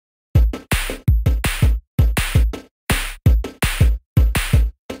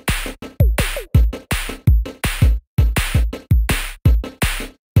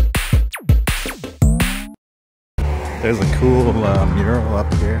There's a cool mural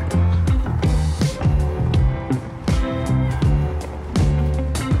up here.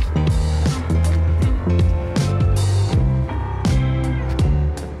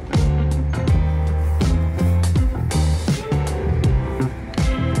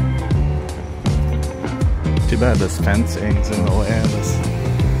 Too bad this fencing's in the way of this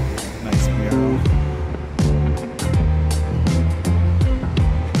nice mural.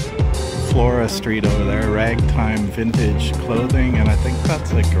 Flora Street over there, ragtime vintage clothing, and I think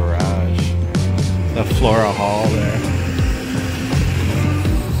that's a garage. The Flora Hall there.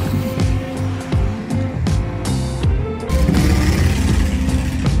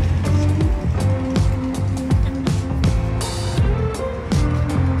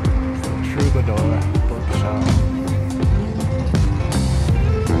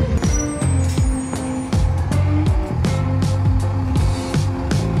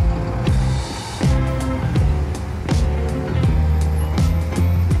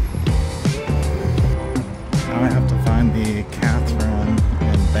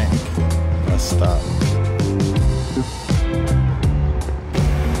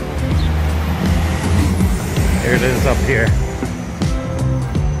 Here it is up here.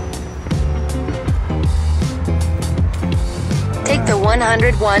 Take the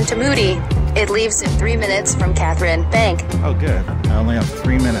 101 to Moody. It leaves in 3 minutes from Catherine Bank. Oh good. I only have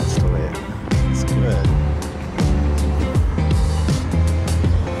 3 minutes to wait. That's good.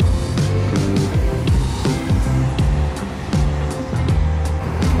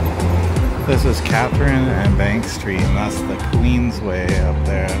 This is Catherine and Bank Street, and that's the Queensway up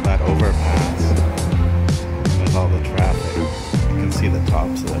there, that overpass. With all the traffic. You can see the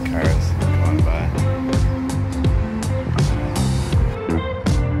tops of the cars going by.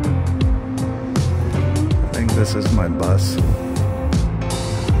 I think this is my bus.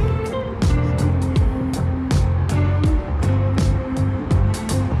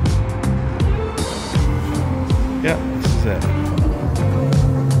 Yeah, this is it.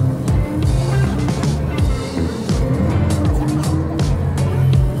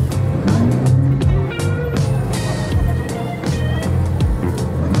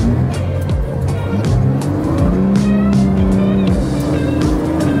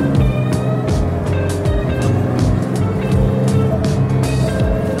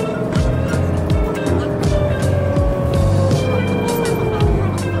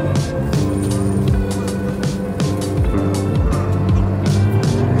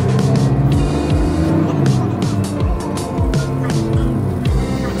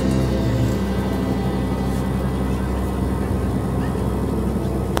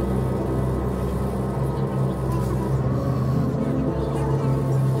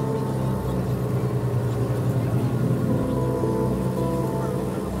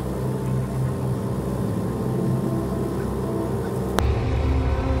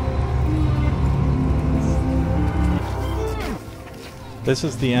 This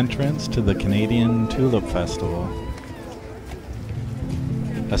is the entrance to the Canadian Tulip Festival,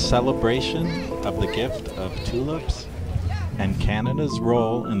 a celebration of the gift of tulips and Canada's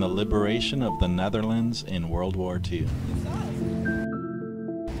role in the liberation of the Netherlands in World War II.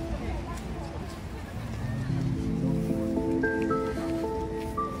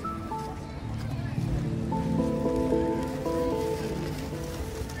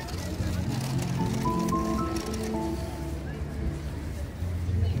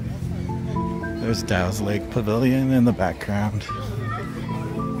 There's Dow's Lake Pavilion in the background.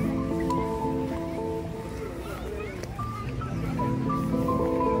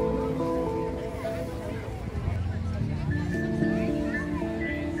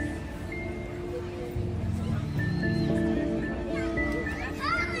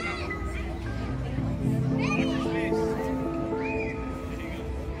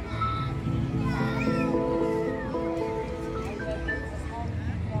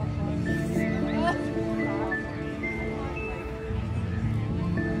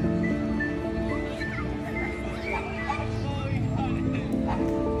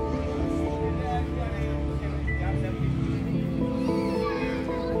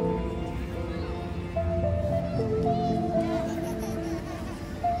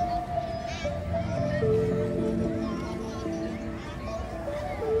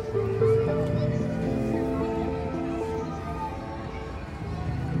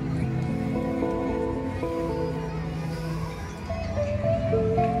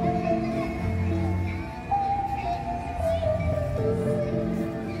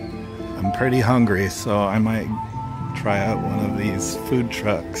 I'm pretty hungry, so I might try out one of these food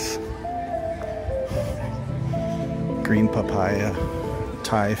trucks. Green papaya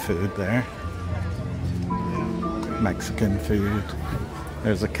Thai food there. Mexican food.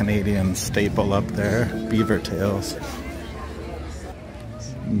 There's a Canadian staple up there, beaver tails.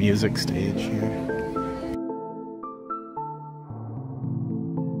 Music stage here.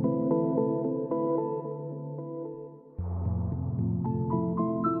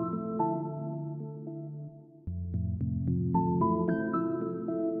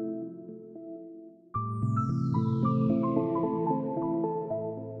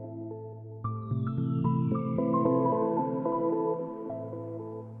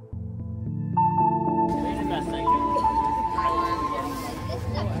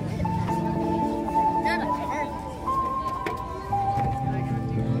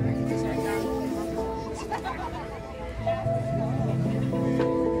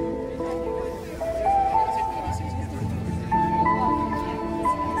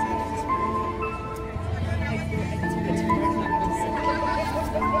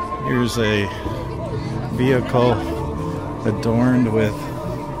 Here's a vehicle adorned with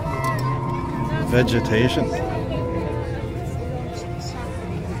vegetation.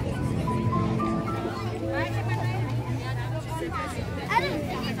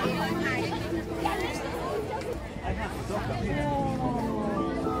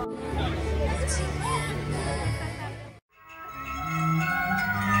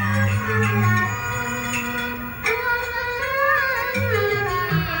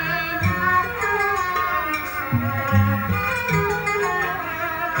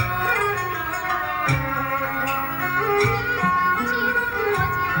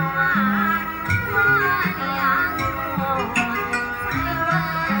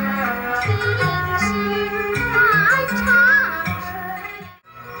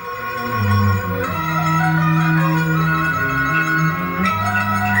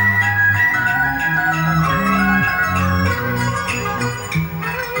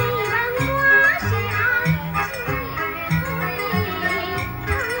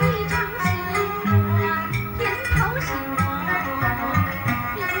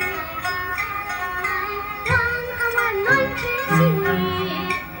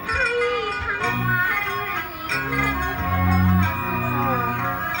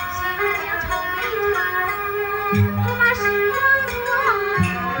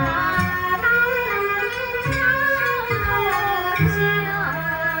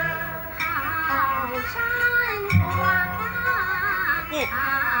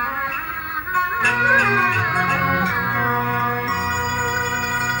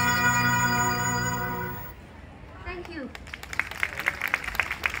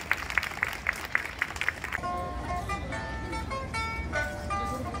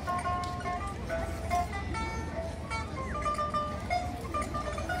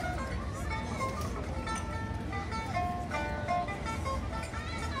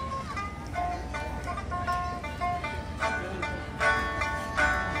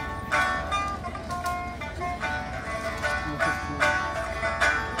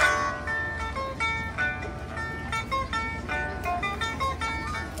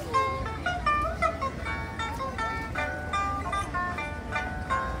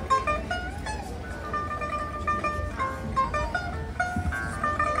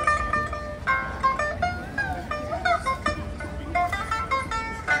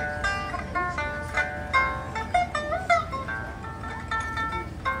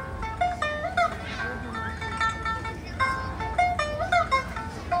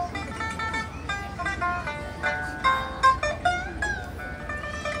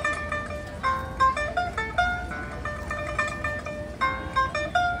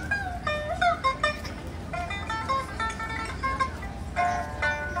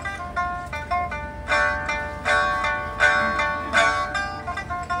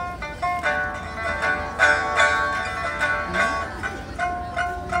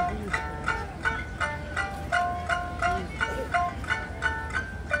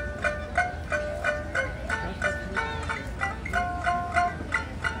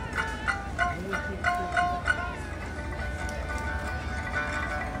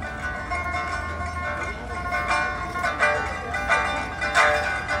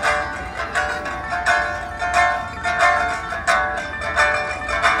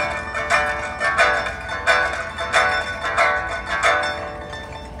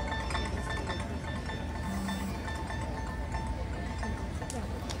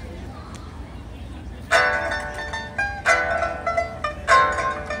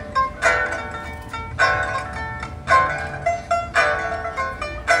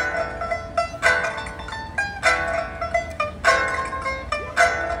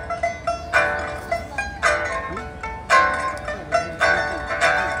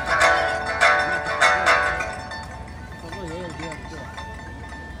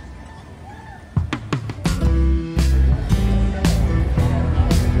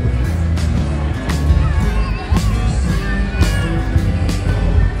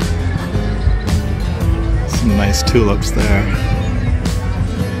 tulips there.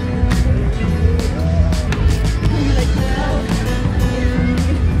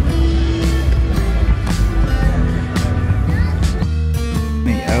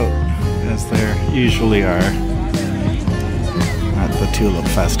 Out as there usually are at the Tulip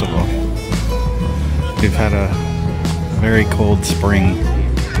Festival. We've had a very cold spring.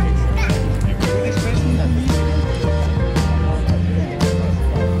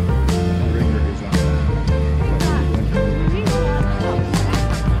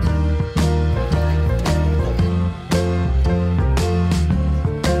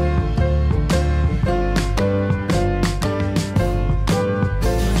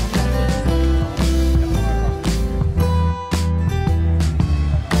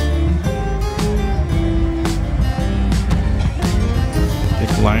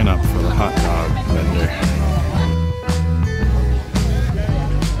 Line up for the hot dog vendor.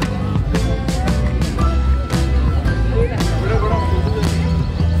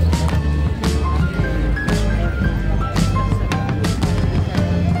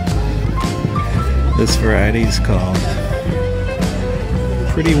 This variety is called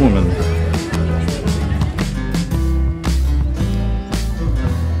Pretty Woman.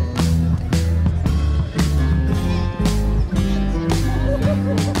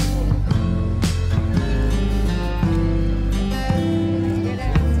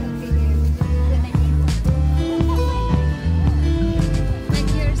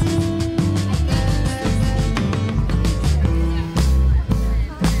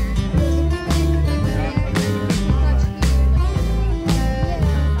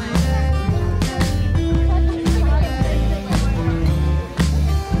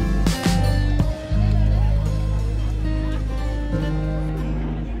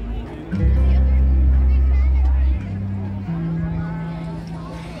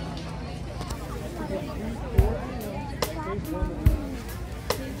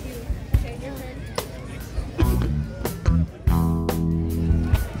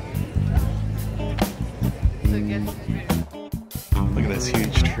 Look at this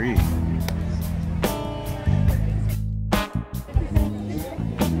huge tree.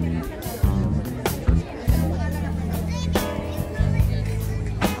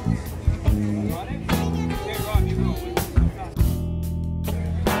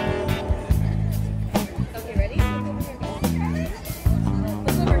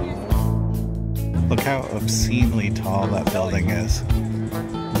 Look how obscenely tall that building is.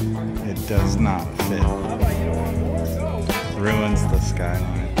 It does not fit. Ruins the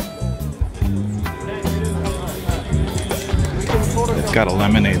skyline. They've got a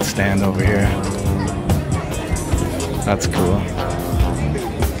lemonade stand over here. That's cool.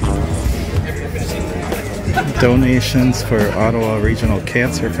 Donations for Ottawa Regional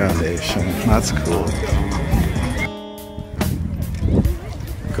Cancer Foundation. That's cool.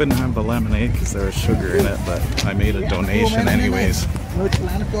 Couldn't have the lemonade because there was sugar in it, but I made a donation anyways.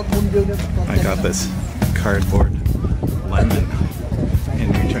 I got this cardboard lemon in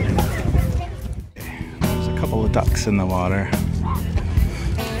return. There's a couple of ducks in the water.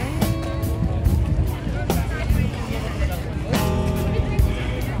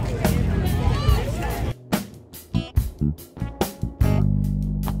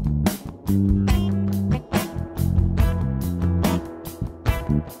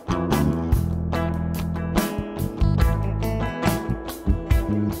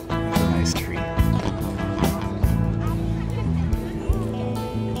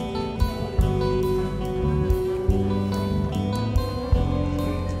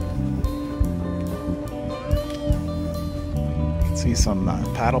 See some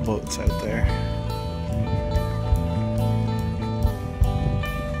paddle boats out there.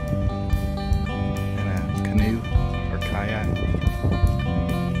 And a canoe or kayak.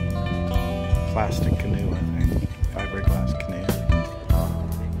 Plastic canoe, I think. Fiberglass canoe.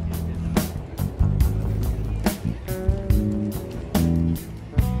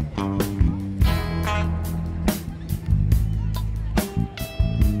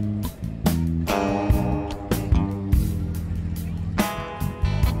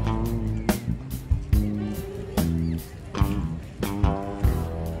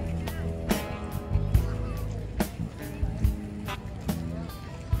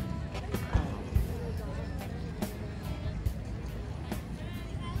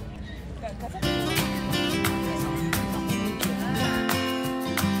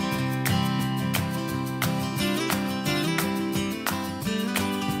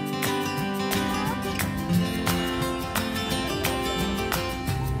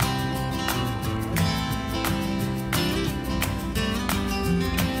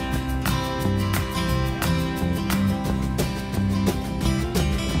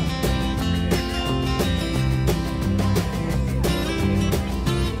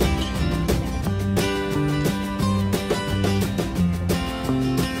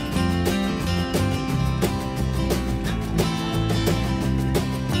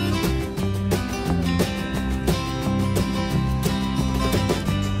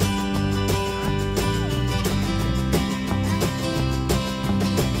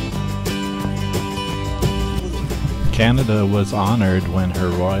 Canada was honored when Her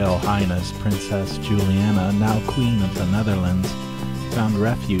Royal Highness Princess Julianna, now Queen of the Netherlands, found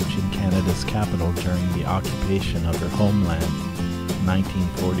refuge in Canada's capital during the occupation of her homeland,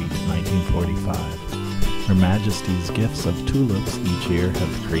 1940 to 1945. Her Majesty's gifts of tulips each year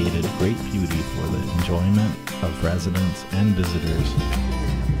have created great beauty for the enjoyment of residents and visitors.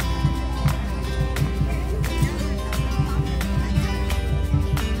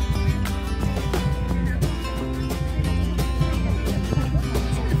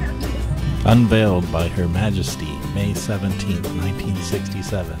 Unveiled by Her Majesty, May 17,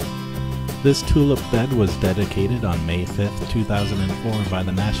 1967. This tulip bed was dedicated on May 5, 2004 by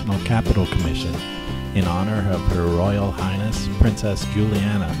the National Capital Commission in honor of Her Royal Highness Princess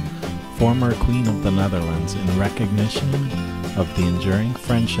Julianna, former Queen of the Netherlands, in recognition of the enduring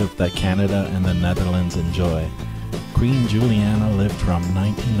friendship that Canada and the Netherlands enjoy. Queen Julianna lived from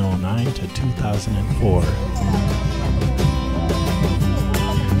 1909 to 2004.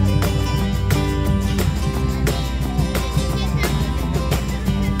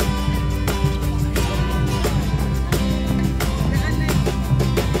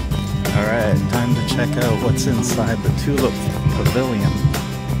 Time to check out what's inside the Tulip Pavilion.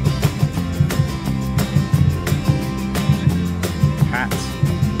 Hats.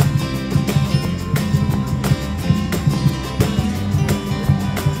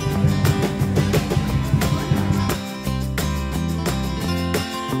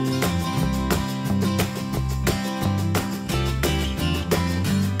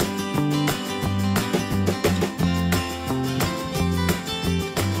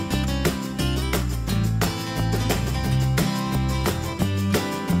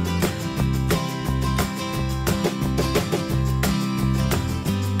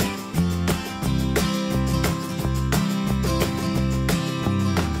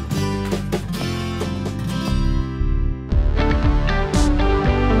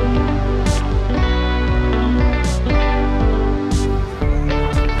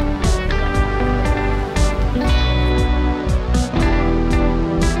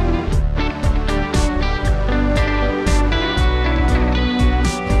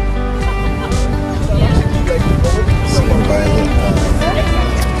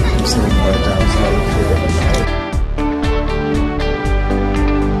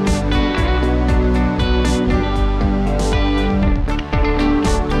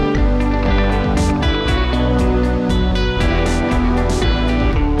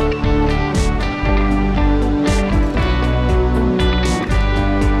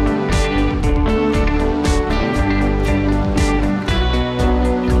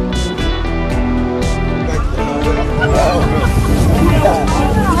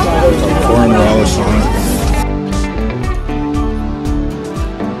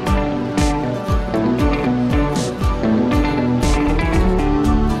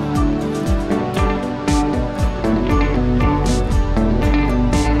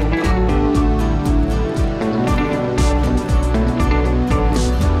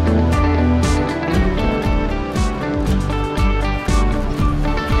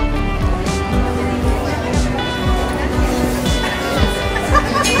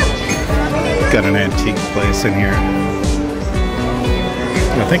 Got an antique place in here.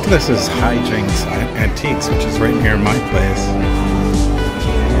 I think this is Hijinks Antiques, which is right near my place.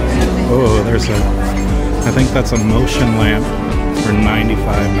 Oh, there's I think that's a motion lamp for $95.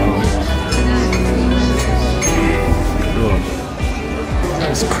 Oh.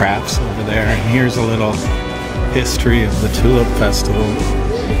 There's crafts over there, and here's a little history of the Tulip Festival.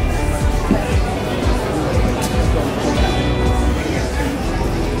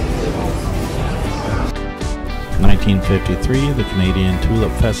 1953, the Canadian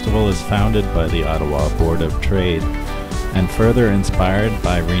Tulip Festival is founded by the Ottawa Board of Trade and further inspired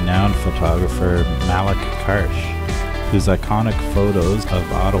by renowned photographer Malik Karsh, whose iconic photos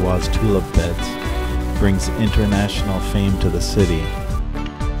of Ottawa's tulip beds brings international fame to the city.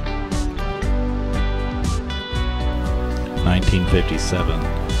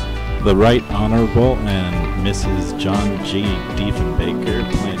 1957, the Right Honourable and Mrs. John G.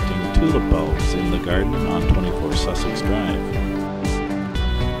 Diefenbaker planting tulip bulbs in the garden on 24 Sussex Drive.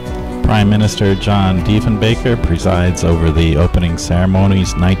 Prime Minister John Diefenbaker presides over the opening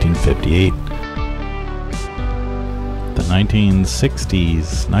ceremonies. 1958. The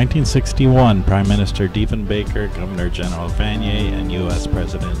 1961, Prime Minister Diefenbaker, Governor General Vanier, and U.S.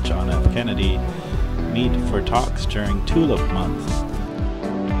 President John F. Kennedy meet for talks during Tulip Month.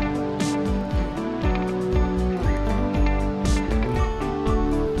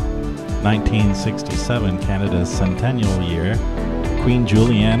 1967, Canada's centennial year, Queen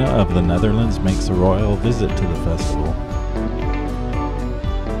Julianna of the Netherlands makes a royal visit to the festival.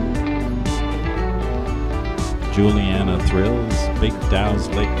 Julianna thrills Big Dow's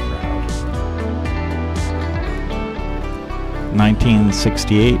Lake crowd.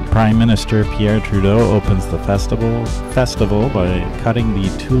 1968, Prime Minister Pierre Trudeau opens the festival by cutting the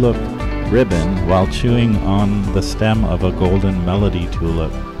tulip ribbon while chewing on the stem of a golden melody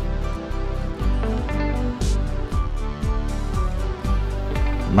tulip.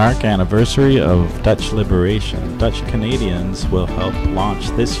 Mark anniversary of Dutch liberation. Dutch Canadians will help launch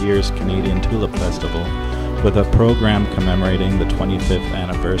this year's Canadian Tulip Festival with a program commemorating the 25th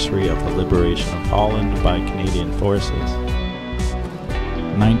anniversary of the liberation of Holland by Canadian forces.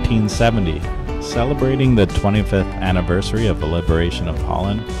 1970. Celebrating the 25th anniversary of the liberation of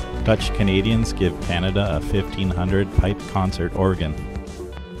Holland, Dutch Canadians give Canada a 1500 pipe concert organ.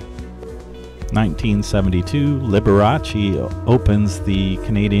 1972, Liberace opens the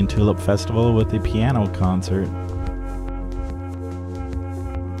Canadian Tulip Festival with a piano concert.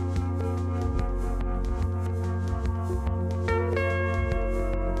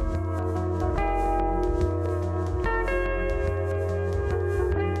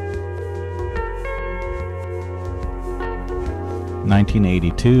 In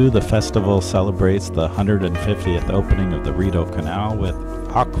 1982, the festival celebrates the 150th opening of the Rideau Canal with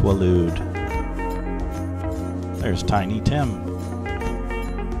Aqualude. There's Tiny Tim.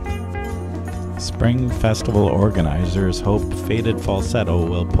 Spring Festival organizers hope Faded Falsetto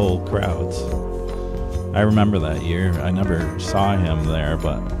will pull crowds. I remember that year. I never saw him there,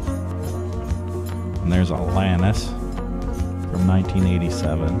 but... And there's Alanis from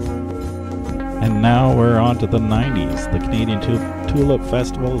 1987. And now we're on to the 90s. The Canadian Tulip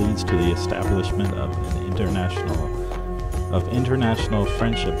Festival leads to the establishment of international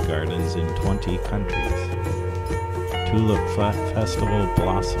friendship gardens in 20 countries. Tulip Festival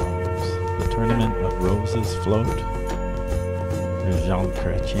blossoms. The Tournament of Roses float. There's Jean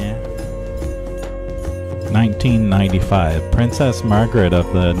Chrétien. 1995. Princess Margaret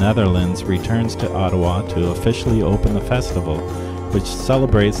of the Netherlands returns to Ottawa to officially open the festival, which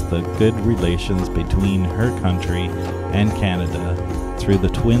celebrates the good relations between her country and Canada through the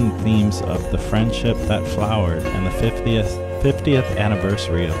twin themes of the friendship that flowered and the 50th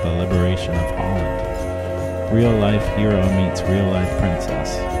anniversary of the liberation of Holland. Real life hero meets real life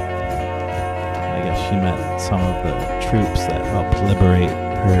princess. I guess she met some of the troops that helped liberate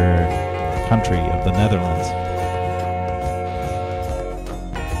her country of the Netherlands.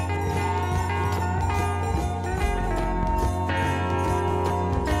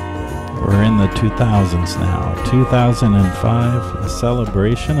 We're in the 2000s now. 2005, a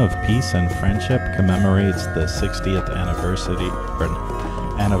celebration of peace and friendship commemorates the 60th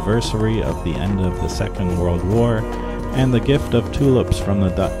anniversary of the end of the Second World War and the gift of tulips from the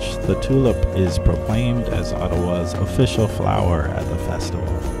Dutch. The tulip is proclaimed as Ottawa's official flower at the festival.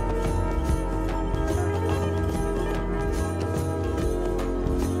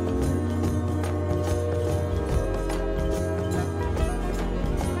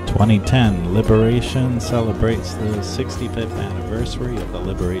 In 2010, Liberation celebrates the 65th anniversary of the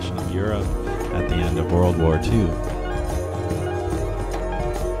liberation of Europe at the end of World War II.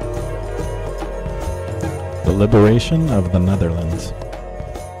 The liberation of the Netherlands.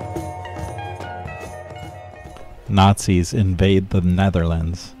 Nazis invade the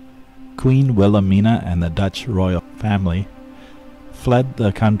Netherlands. Queen Wilhelmina and the Dutch royal family fled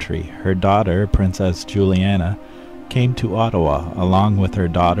the country. Her daughter, Princess Julianna, came to Ottawa along with her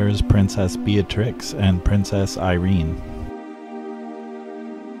daughters Princess Beatrix and Princess Irene.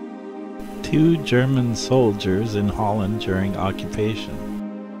 2 German soldiers in Holland during occupation.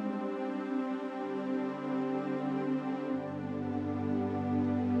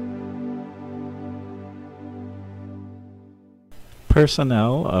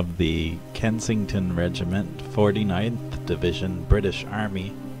 Personnel of the Kensington Regiment, 49th Division, British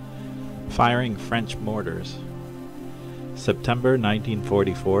Army, firing French mortars. September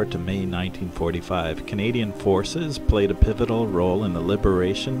 1944 to May 1945, Canadian forces played a pivotal role in the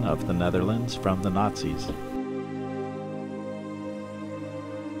liberation of the Netherlands from the Nazis.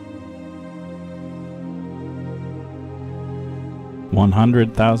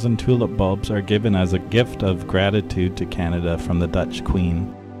 $100,000 tulip bulbs are given as a gift of gratitude to Canada from the Dutch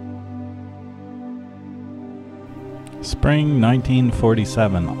Queen. Spring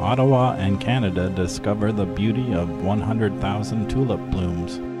 1947, Ottawa and Canada discover the beauty of 100,000 tulip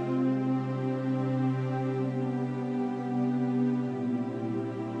blooms.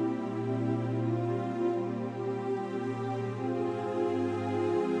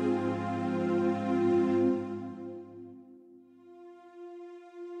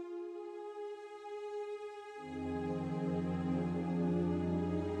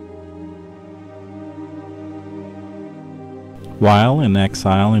 While in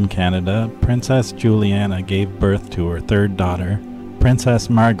exile in Canada, Princess Julianna gave birth to her third daughter,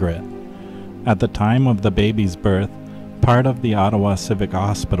 Princess Margaret. At the time of the baby's birth, part of the Ottawa Civic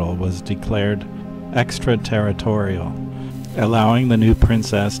Hospital was declared extraterritorial, allowing the new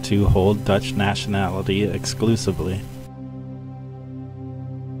princess to hold Dutch nationality exclusively.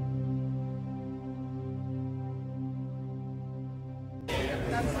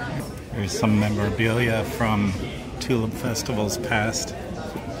 There's some memorabilia from Tulip Festivals past.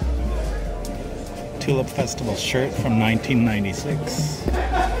 Tulip Festival shirt from 1996.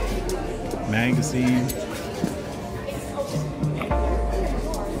 Magazine.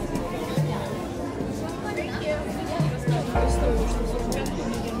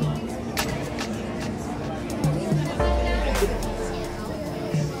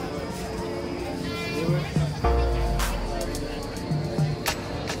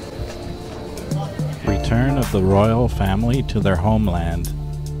 Return of the royal family to their homeland,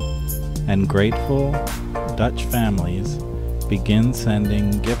 and grateful Dutch families begin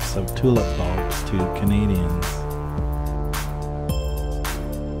sending gifts of tulip bulbs to Canadians.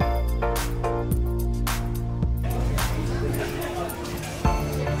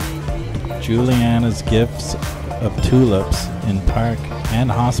 Julianna's gifts of tulips in park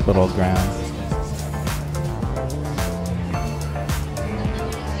and hospital grounds.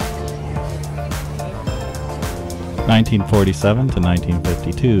 (1947 to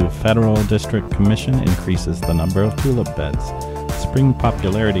 1952), Federal District Commission increases the number of tulip beds. Spring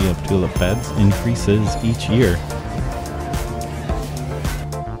popularity of tulip beds increases each year.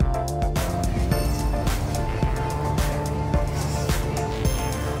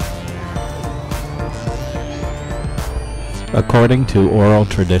 According to oral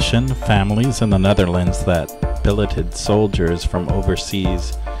tradition, families in the Netherlands that billeted soldiers from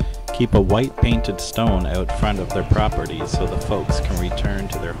overseas keep a white painted stone out front of their property so the folks can return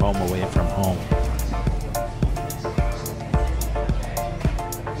to their home away from home.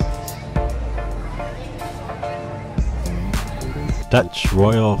 Dutch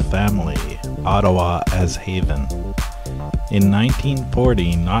royal family, Ottawa as haven. In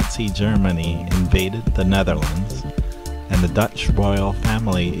 1940, Nazi Germany invaded the Netherlands, and the Dutch royal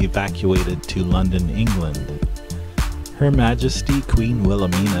family evacuated to London, England. Her Majesty Queen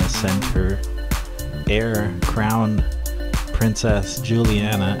Wilhelmina sent her heir crown Princess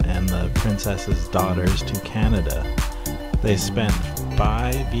Julianna and the princess's daughters to Canada. They spent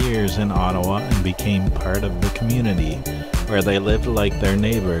 5 years in Ottawa and became part of the community, where they lived like their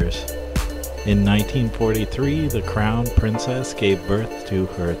neighbors. In 1943, the Crown Princess gave birth to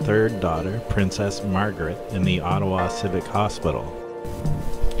her third daughter, Princess Margaret, in the Ottawa Civic Hospital.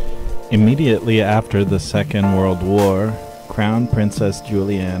 Immediately after the Second World War, Crown Princess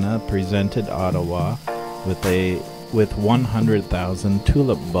Julianna presented Ottawa with 100,000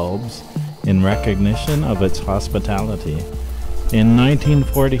 tulip bulbs in recognition of its hospitality. In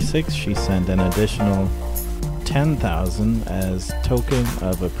 1946, she sent an additional 10,000 as token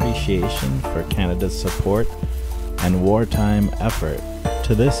of appreciation for Canada's support and wartime effort.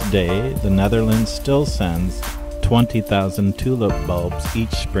 To this day, the Netherlands still sends 20,000 tulip bulbs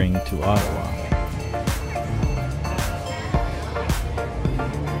each spring to Ottawa.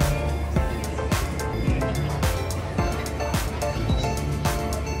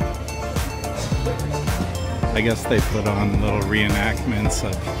 I guess they put on little reenactments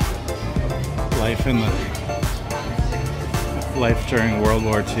of life during World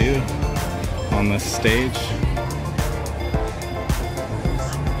War II on this stage.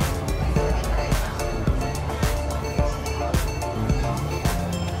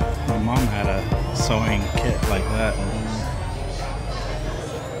 My mom had a sewing kit like that.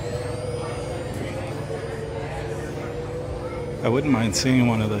 I wouldn't mind seeing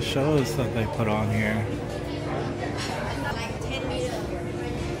one of the shows that they put on here.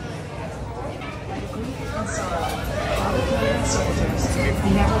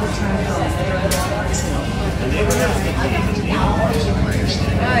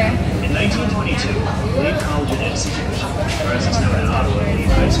 In 1922, Tulip College and Institute, as it's known in Ottawa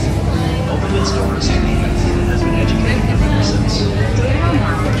Elite High School, opened its doors to the youth and has been educating them ever since. As a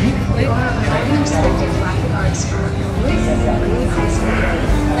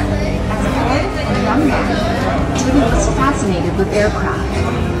kid and a young man, Tulip was fascinated with aircraft.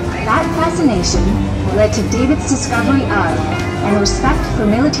 That fascination led led to David's discovery of and respect for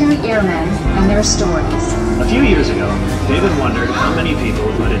military airmen and their stories. A few years ago, David wondered how many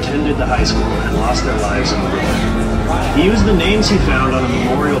people who had attended the high school and lost their lives in the war. He used the names he found on a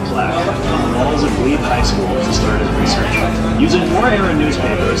memorial plaque on the walls of WWII High School to start his research. Using war-era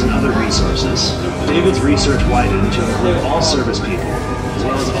newspapers and other resources, David's research widened to include all service people, as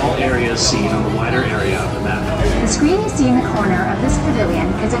well as all areas seen on the wider area of the map. The screen you see in the corner of this pavilion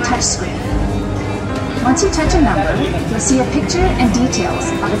is a touch screen. Once you touch a number, you'll see a picture and details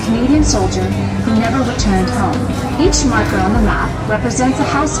of a Canadian soldier who never returned home. Each marker on the map represents a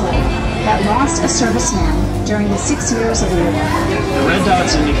household that lost a serviceman during the 6 years of the war. The red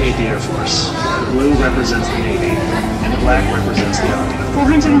dots indicate the Air Force, the blue represents the Navy, and the black represents the Army.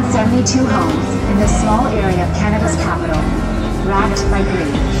 472 homes in this small area of Canada's capital, racked by grief.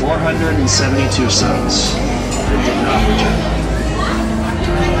 472 sons that did not return.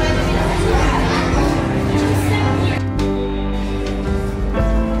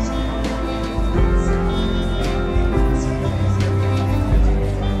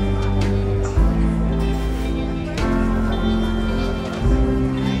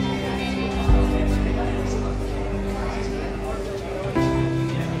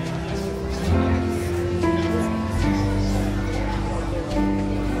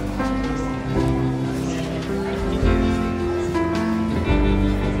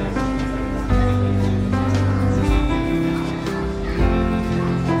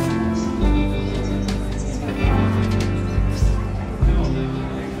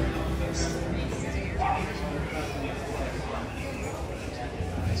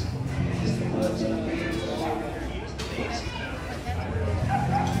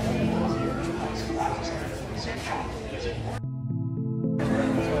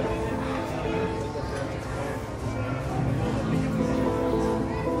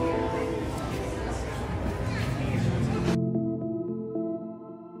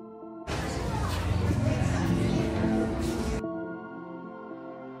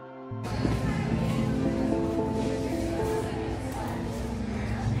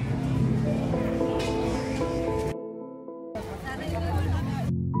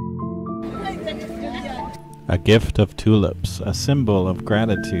 A gift of tulips, a symbol of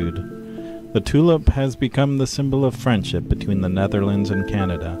gratitude. The tulip has become the symbol of friendship between the Netherlands and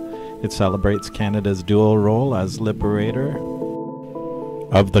Canada. It celebrates Canada's dual role as liberator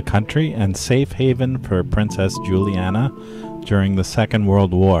of the country and safe haven for Princess Julianna during the Second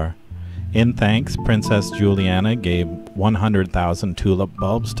World War. In thanks, Princess Julianna gave 100,000 tulip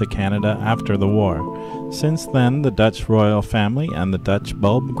bulbs to Canada after the war. Since then, the Dutch royal family and the Dutch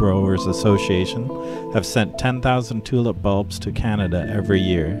Bulb Growers Association have sent 10,000 tulip bulbs to Canada every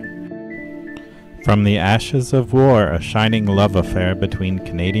year. From the ashes of war, a shining love affair between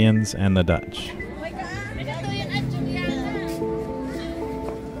Canadians and the Dutch.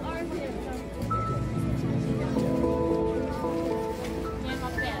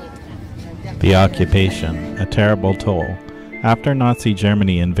 The occupation, a terrible toll. After Nazi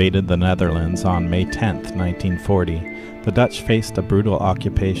Germany invaded the Netherlands on May 10, 1940, the Dutch faced a brutal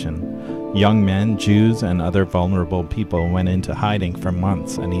occupation. Young men, Jews, and other vulnerable people went into hiding for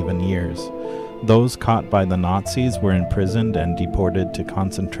months and even years. Those caught by the Nazis were imprisoned and deported to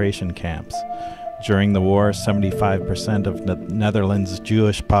concentration camps. During the war, 75% of the Netherlands'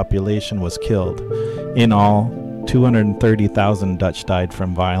 Jewish population was killed. In all, 230,000 Dutch died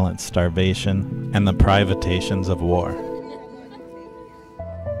from violence, starvation, and the privations of war.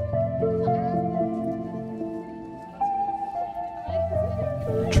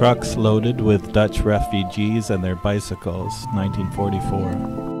 Trucks loaded with Dutch refugees and their bicycles,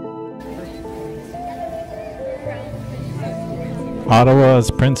 1944. Ottawa's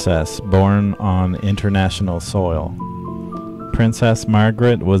princess, born on international soil. Princess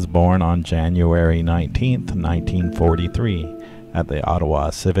Margaret was born on January 19, 1943, at the Ottawa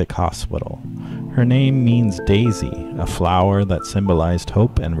Civic Hospital. Her name means daisy, a flower that symbolized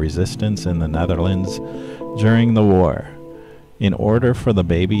hope and resistance in the Netherlands during the war. In order for the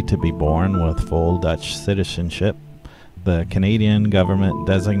baby to be born with full Dutch citizenship, the Canadian government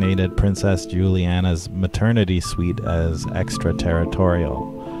designated Princess Julianna's maternity suite as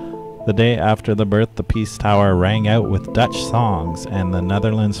extraterritorial. The day after the birth, the Peace Tower rang out with Dutch songs and the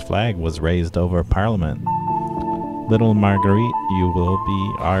Netherlands flag was raised over Parliament. Little Marguerite, you will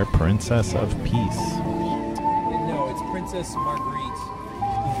be our Princess of Peace. No, it's Princess Marguerite.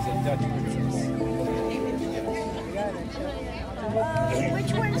 She's a Dutch princess.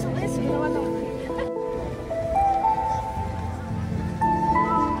 Which one is this?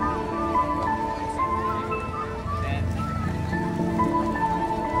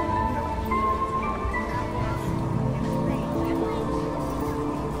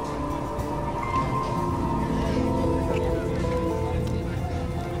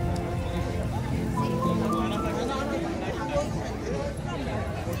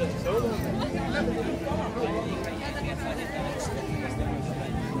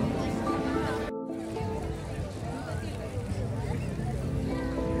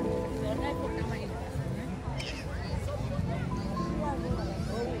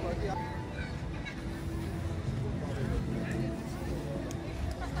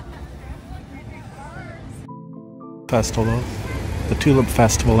 Festival. The Tulip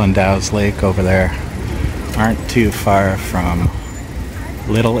Festival and Dow's Lake over there aren't too far from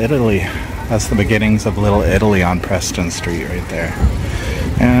Little Italy. That's the beginnings of Little Italy on Preston Street right there.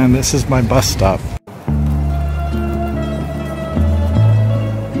 And this is my bus stop.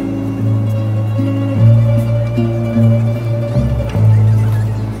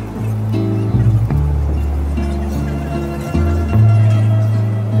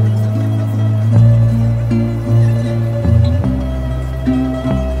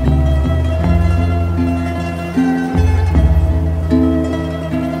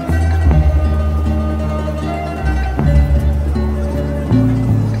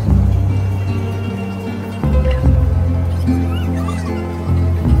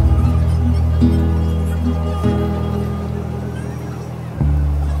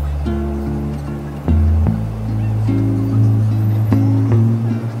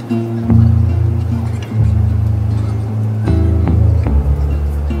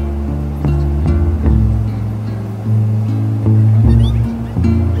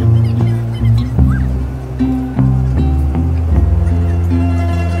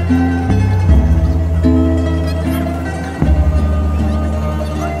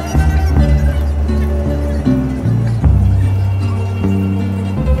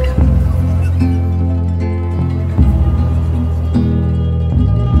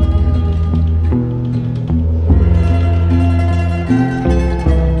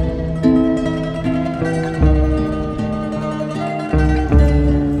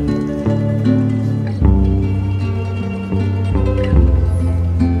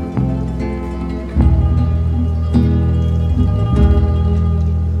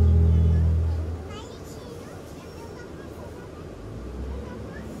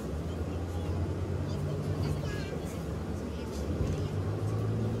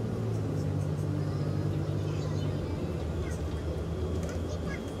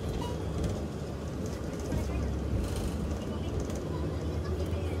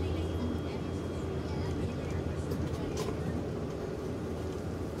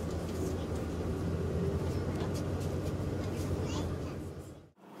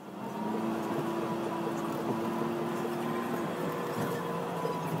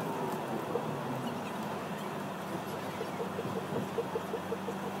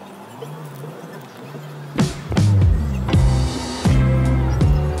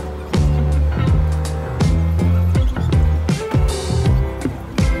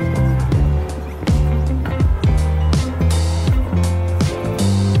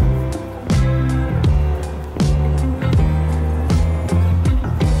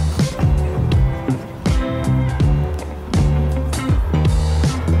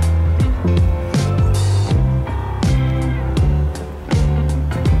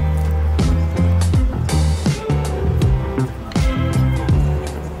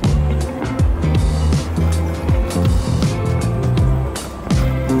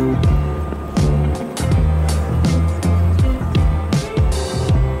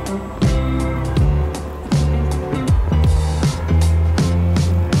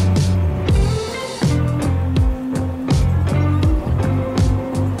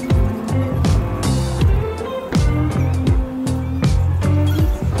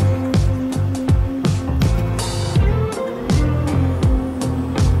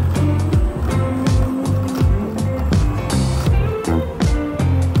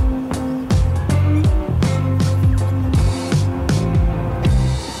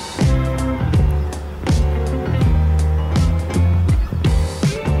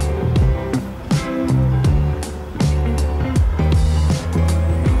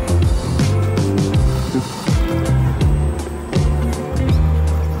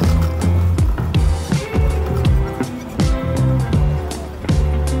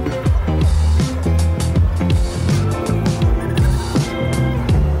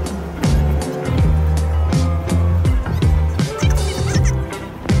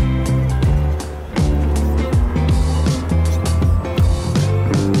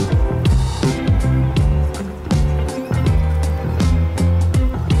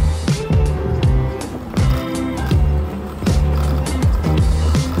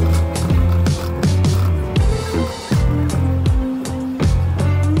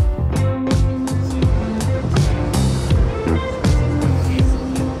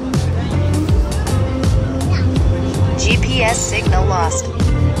 GPS signal lost.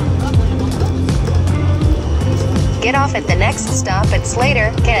 Get off at the next stop at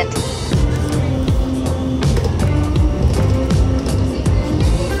Slater, Kent.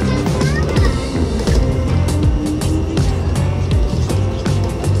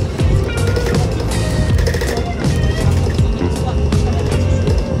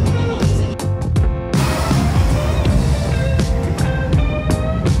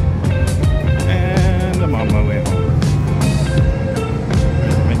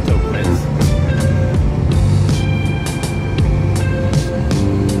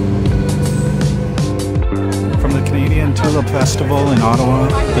 Festival in Ottawa.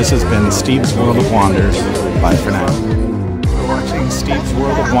 This has been Steve's World of Wonders. Bye for now. We're watching Steve's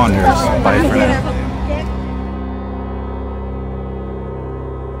World of Wonders. Bye for now.